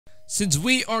Since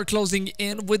we are closing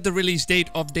in with the release date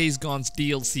of Days Gone's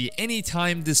DLC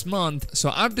anytime this month,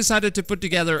 so I've decided to put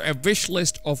together a wish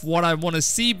list of what I want to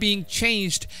see being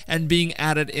changed and being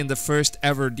added in the first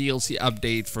ever DLC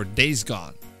update for Days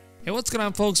Gone. Hey, what's going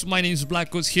on folks, my name is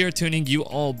Blackwood here, tuning you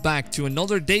all back to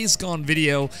another Days Gone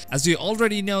video. As we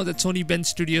already know that Sony Bend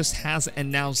Studios has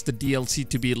announced the DLC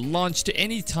to be launched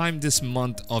anytime this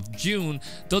month of June,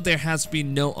 though there has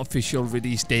been no official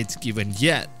release dates given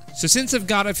yet. So since I've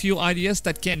got a few ideas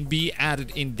that can be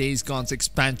added in Days Gone's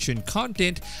expansion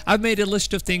content, I've made a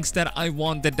list of things that I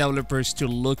want the developers to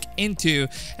look into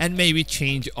and maybe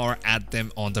change or add them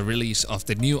on the release of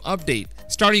the new update.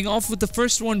 Starting off with the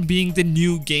first one being the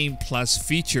new Game Plus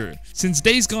feature. Since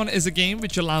Days Gone is a game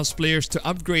which allows players to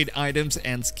upgrade items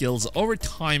and skills over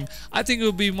time, I think it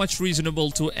would be much reasonable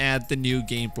to add the new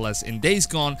Game Plus in Days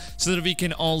Gone so that we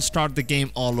can all start the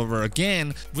game all over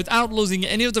again without losing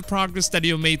any of the progress that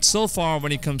you made so far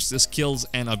when it comes to skills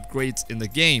and upgrades in the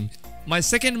game. My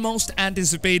second most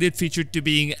anticipated feature to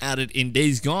being added in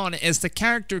Days Gone is the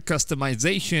character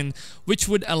customization, which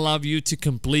would allow you to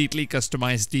completely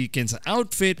customize Deacon's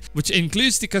outfit, which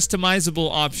includes the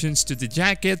customizable options to the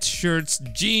jackets, shirts,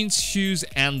 jeans, shoes,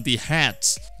 and the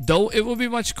hats. Though it would be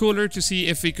much cooler to see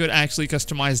if we could actually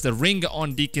customize the ring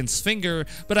on Deacon's finger,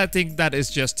 but I think that is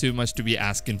just too much to be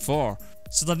asking for.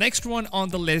 So the next one on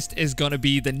the list is gonna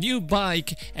be the new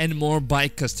bike and more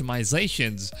bike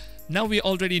customizations. Now we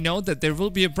already know that there will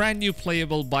be a brand new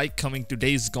playable bike coming to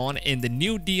Days Gone in the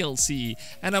new DLC,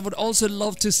 and I would also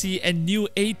love to see a new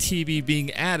ATV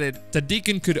being added that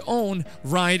Deacon could own,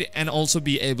 ride, and also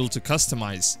be able to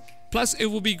customize. Plus, it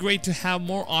would be great to have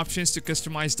more options to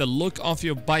customize the look of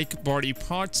your bike body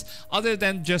parts other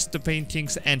than just the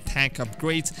paintings and tank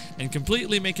upgrades, and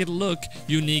completely make it look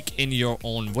unique in your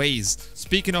own ways.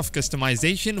 Speaking of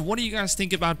customization, what do you guys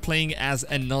think about playing as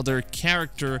another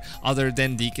character other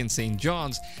than Deacon St.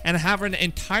 John's and have an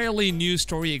entirely new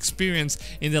story experience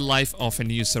in the life of a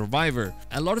new survivor?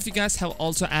 A lot of you guys have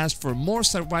also asked for more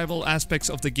survival aspects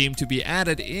of the game to be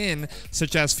added in,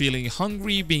 such as feeling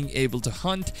hungry, being able to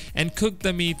hunt, and cook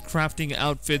the meat, crafting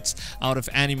outfits out of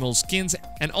animal skins,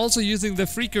 and also using the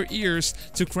freaker ears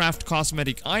to craft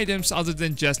cosmetic items other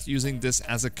than just using this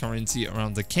as a currency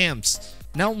around the camps.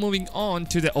 Now moving on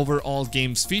to the overall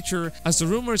game's feature, as the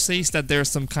rumor says that there's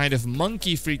some kind of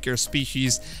monkey freaker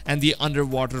species and the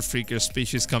underwater freaker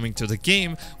species coming to the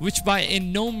game, which by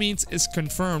in no means is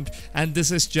confirmed, and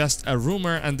this is just a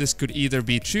rumor, and this could either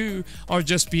be true or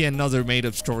just be another made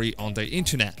up story on the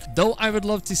internet. Though I would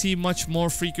love to see much more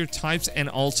freaker types and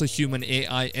also human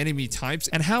AI enemy types,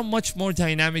 and have much more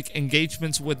dynamic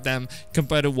engagements with them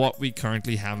compared to what we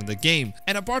currently have in the game.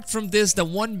 And apart from this, the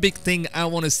one big thing I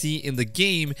want to see in the game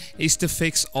is to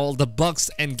fix all the bugs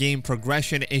and game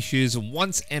progression issues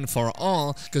once and for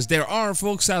all, because there are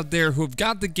folks out there who've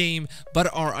got the game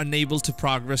but are unable to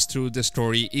progress through the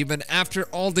story even after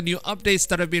all the new updates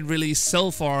that have been released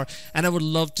so far, and I would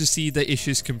love to see the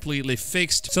issues completely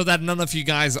fixed so that none of you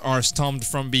guys are stumped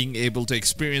from being able to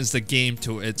experience the game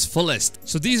to its fullest.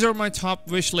 So these are my top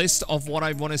wish list of what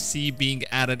I want to see being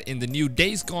added in the new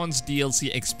Days Gone's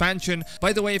DLC expansion.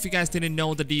 By the way, if you guys didn't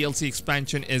know, the DLC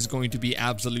expansion is going to be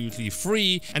absolutely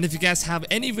free, and if you guys have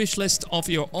any wish list of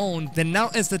your own, then now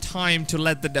is the time to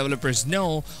let the developers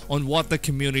know on what the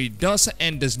community does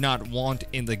and does not want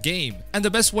in the game. And the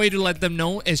best way to let them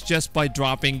know is just by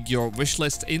dropping your wish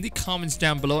list in the comments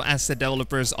down below, as the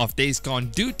developers of Days Gone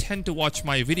do tend to watch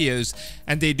my videos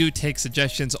and they do take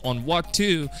suggestions on what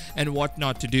to and what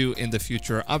not to do in the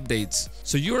future updates.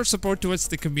 So your support towards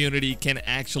the community can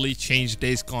actually change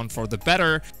Days Gone for the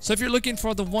better. So if you're looking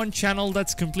for the one channel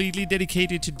that's completely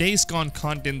dedicated to Days Gone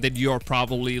content, then you're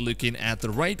probably looking at the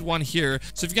right one here.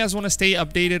 So if you guys want to stay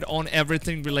updated on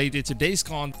everything related to Days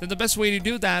Gone, then the best way to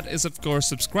do that is of course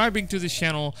subscribing to this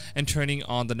channel and turning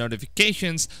on the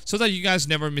notifications so that you guys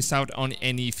never miss out on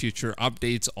any future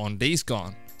updates on Days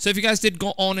Gone. So if you guys did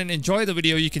go on and enjoy the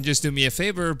video, you can just do me a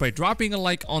favor by dropping a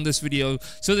like on this video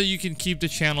so that you can keep the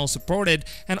channel supported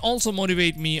and also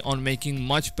motivate me on making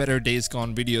much better Days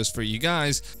Gone videos for you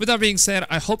guys. With that being said,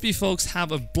 I hope you folks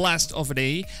have a blast of a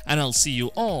day, and I'll see you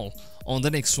all on the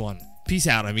next one. Peace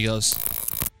out, amigos.